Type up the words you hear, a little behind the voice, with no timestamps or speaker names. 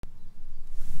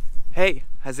Hey,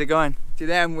 how's it going?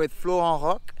 Today I'm with Florent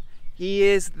Roque.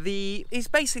 He's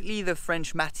basically the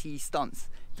French Mattystuntz.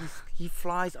 He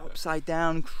flies upside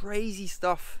down, crazy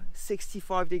stuff,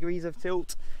 65 degrees of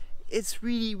tilt. It's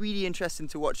really interesting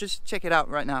to watch. Just check it out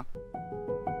right now.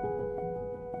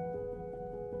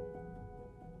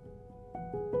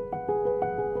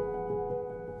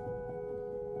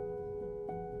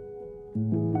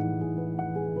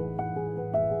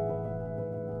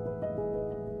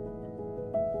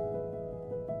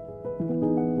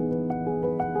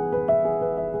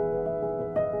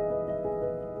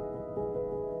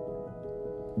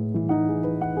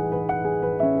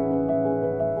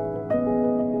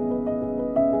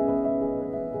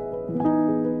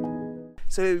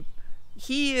 So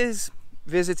he is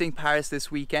visiting Paris this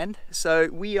weekend, so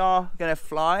we are gonna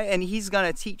fly and he's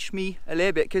gonna teach me a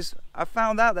little bit, because I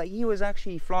found out that he was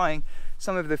actually flying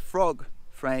some of the frog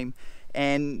frame,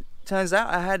 and turns out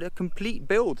I had a complete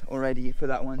build already for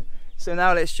that one. So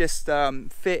now let's just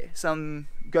fit some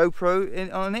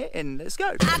GoPro on it and let's go.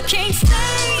 I can't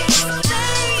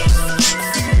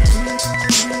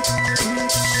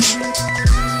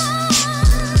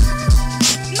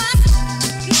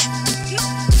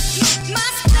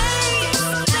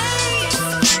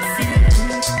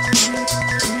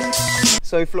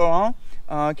So Florent,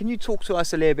 can you talk to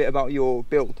us a little bit about your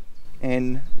build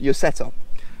and your setup?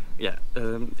 Yeah,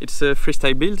 it's a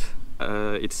freestyle build.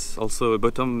 It's also a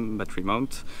bottom battery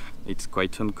mount. It's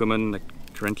quite uncommon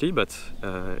currently, but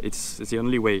it's the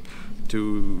only way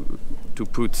to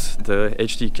put the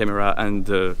HD camera and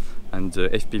the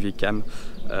FPV cam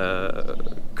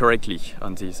correctly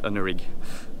on a rig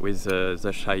with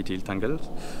the high tilt angle.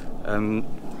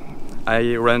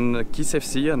 I run KISS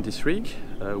FC on this rig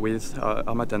with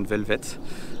Armanttan Velvet.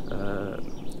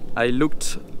 I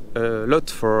looked a lot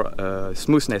for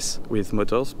smoothness with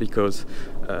motors, because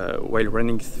while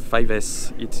running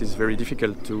 5S it is very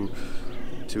difficult to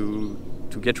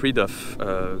get rid of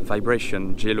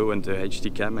vibration, GLO and the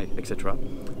HD cam, etc.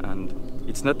 And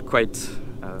it's not quite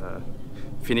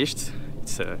finished.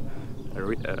 It's a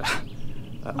rude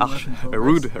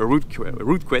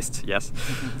quest, yes.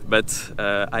 But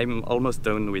I'm almost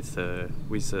done with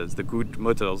the good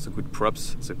motors, the good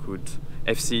props, the good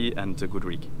FC and the good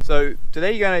rig. So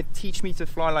today you're gonna teach me to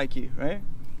fly like you, right?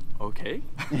 Okay.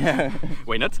 Yeah.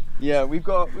 Why not? Yeah, we've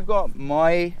got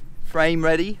my frame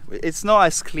ready. It's not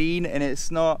as clean, and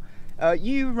it's not.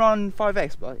 You run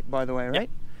 5S by the way, right?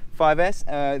 Yep.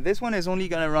 5S. This one is only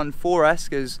gonna run 4S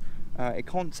because it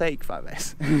can't take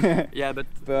 5S. Yeah, but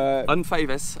on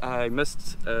 5S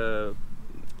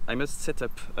I must set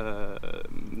up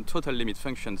total limit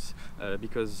functions,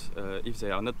 because if they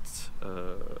are not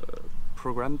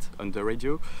programmed on the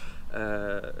radio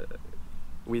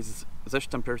with such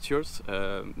temperatures,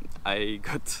 I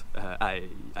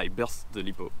burst the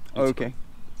lipo. Okay.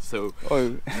 So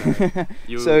so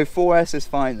 4S is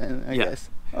fine then, I guess.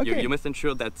 Okay. You must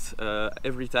ensure that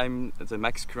every time the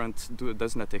max current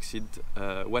does not exceed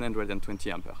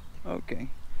 120 ampere. Okay.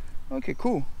 Okay,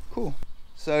 cool.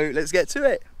 So let's get to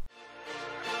it.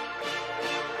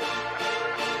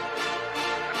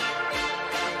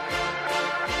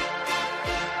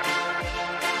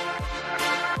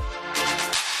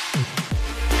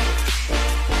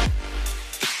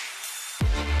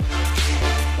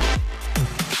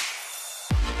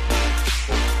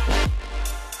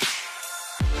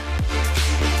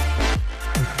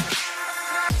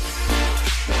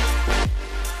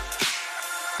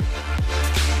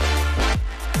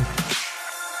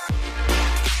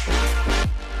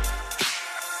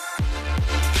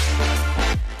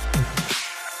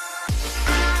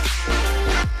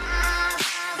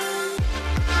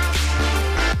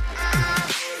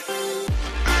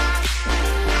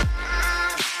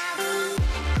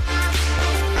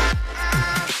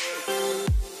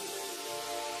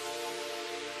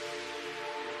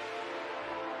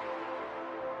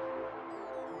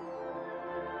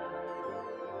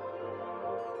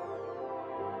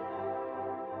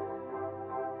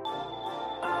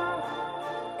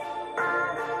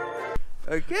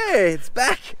 Okay, it's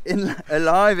back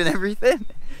alive and everything.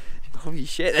 Holy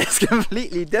shit, it's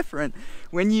completely different.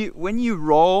 When you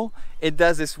roll, it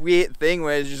does this weird thing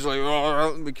where it's just like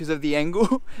because of the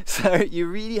angle. So you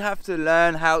really have to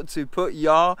learn how to put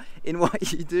yaw in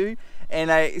what you do.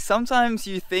 And sometimes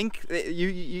you think that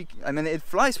I mean, it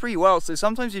flies pretty well, so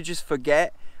sometimes you just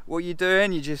forget what you're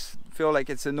doing. You just feel like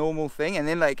it's a normal thing, and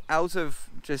then like out of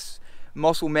just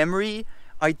muscle memory,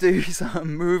 I do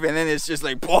some move and then it's just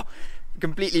like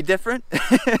completely different.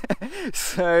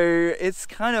 So it's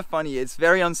kind of funny. It's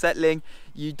very unsettling.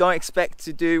 You don't expect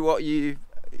to do what you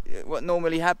what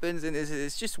normally happens, and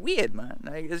it's just weird, man.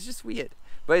 Like, it's just weird,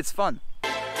 but it's fun.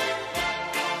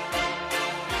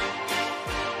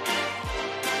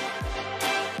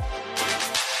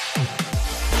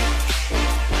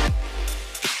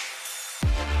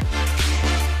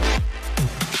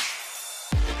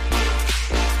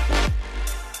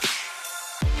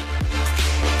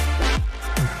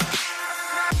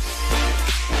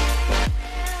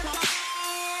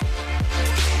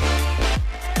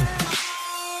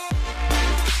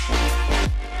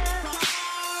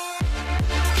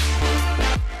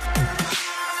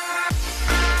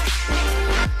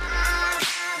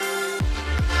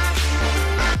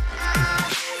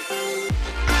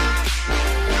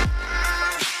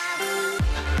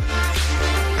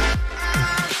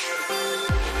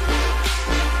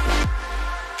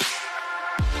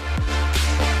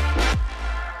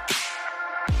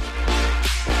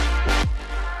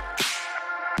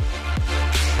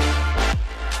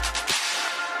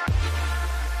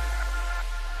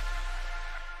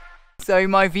 So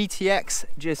my VTX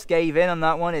just gave in on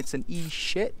that one. It's an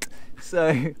E-shit.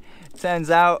 So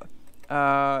turns out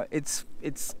it's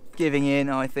giving in.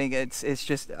 I think it's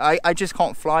just I just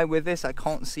can't fly with this. I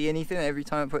can't see anything. Every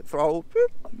time I put throttle,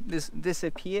 this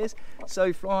disappears.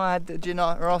 So Florent had the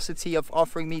generosity of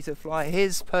offering me to fly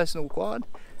his personal quad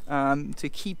to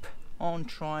keep on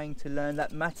trying to learn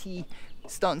that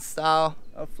Mattystuntz style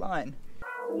of flying.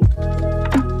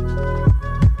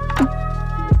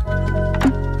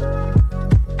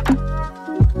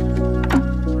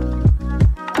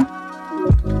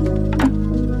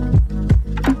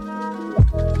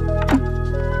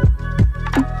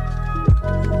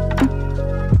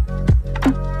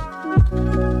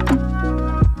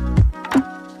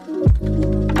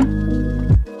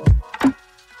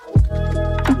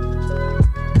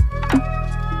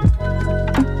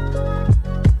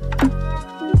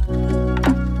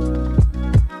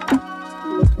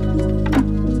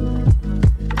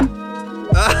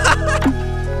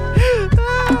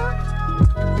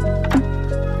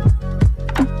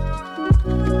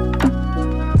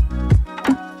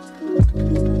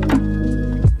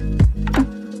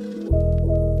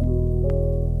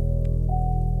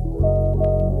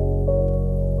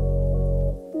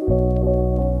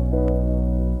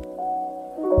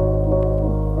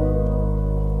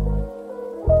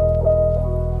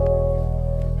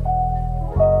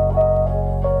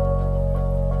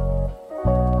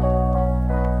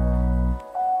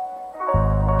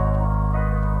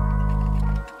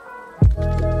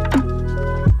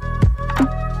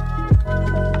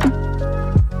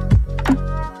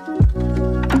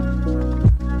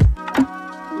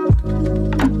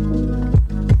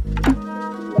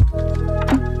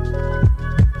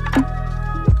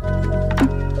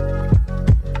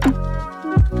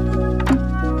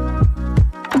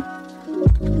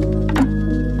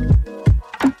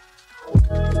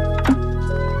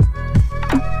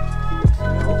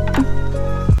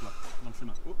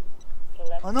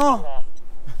 Oh non!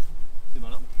 C'est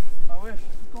malin. Ah ouais,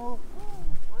 oh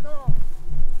non!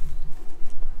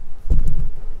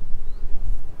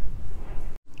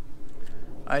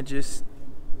 I just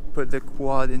put the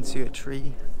quad into a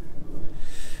tree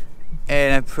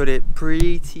and I put it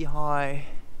pretty high.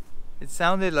 It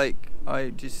sounded like I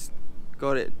just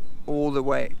got it all the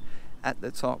way at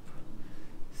the top.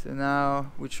 So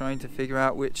now we're trying to figure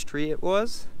out which tree it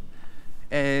was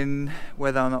and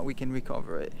whether or not we can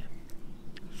recover it.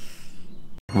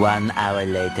 1 hour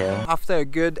later. After a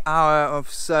good hour of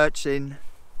searching,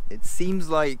 it seems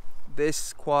like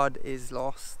this quad is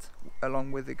lost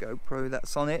along with the GoPro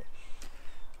that's on it.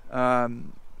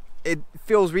 It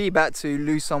feels really bad to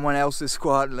lose someone else's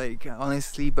quad, like,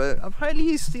 honestly, but apparently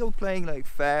he's still playing like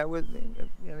fair with me.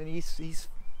 I mean, he's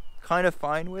kind of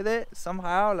fine with it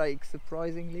somehow, like,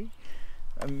 surprisingly.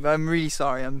 I'm really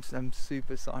sorry. I'm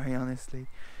super sorry, honestly.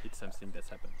 It's something that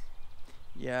happens.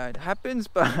 Yeah, it happens,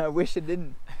 but I wish it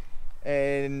didn't.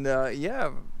 And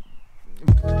yeah.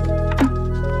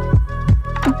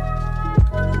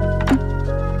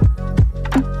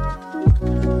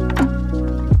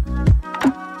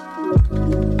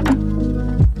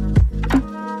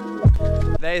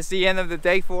 There's the end of the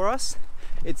day for us.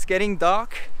 It's getting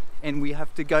dark and we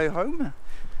have to go home.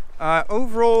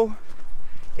 Overall,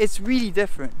 it's really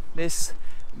different. This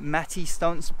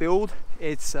Mattystuntz build,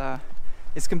 it's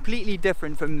completely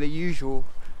different from the usual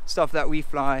stuff that we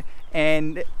fly,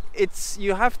 and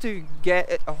you have to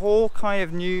get a whole kind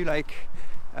of new, like,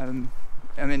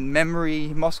 I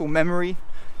mean, muscle memory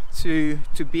to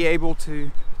be able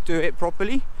to do it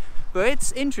properly. But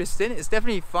it's interesting. It's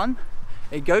definitely fun.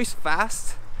 It goes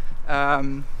fast.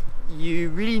 You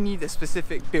really need a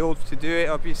specific build to do it,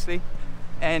 obviously.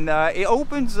 and it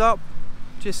opens up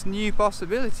just new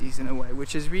possibilities in a way,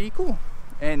 which is really cool.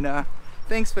 And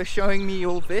thanks for showing me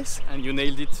all this. And you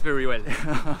nailed it very well.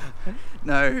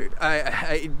 No,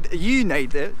 you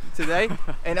nailed it today,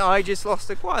 and I just lost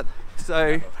a quad.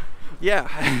 So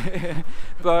yeah,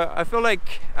 but I feel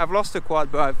like I've lost a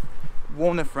quad, but I've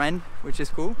won a friend, which is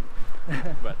cool.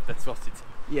 But that's worth it.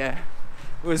 Yeah,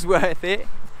 it was worth it.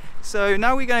 So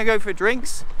now we're gonna go for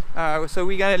drinks. So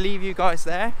we're gonna leave you guys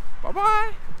there. Bye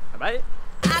bye. Bye bye.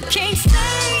 I can't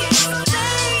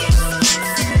stay.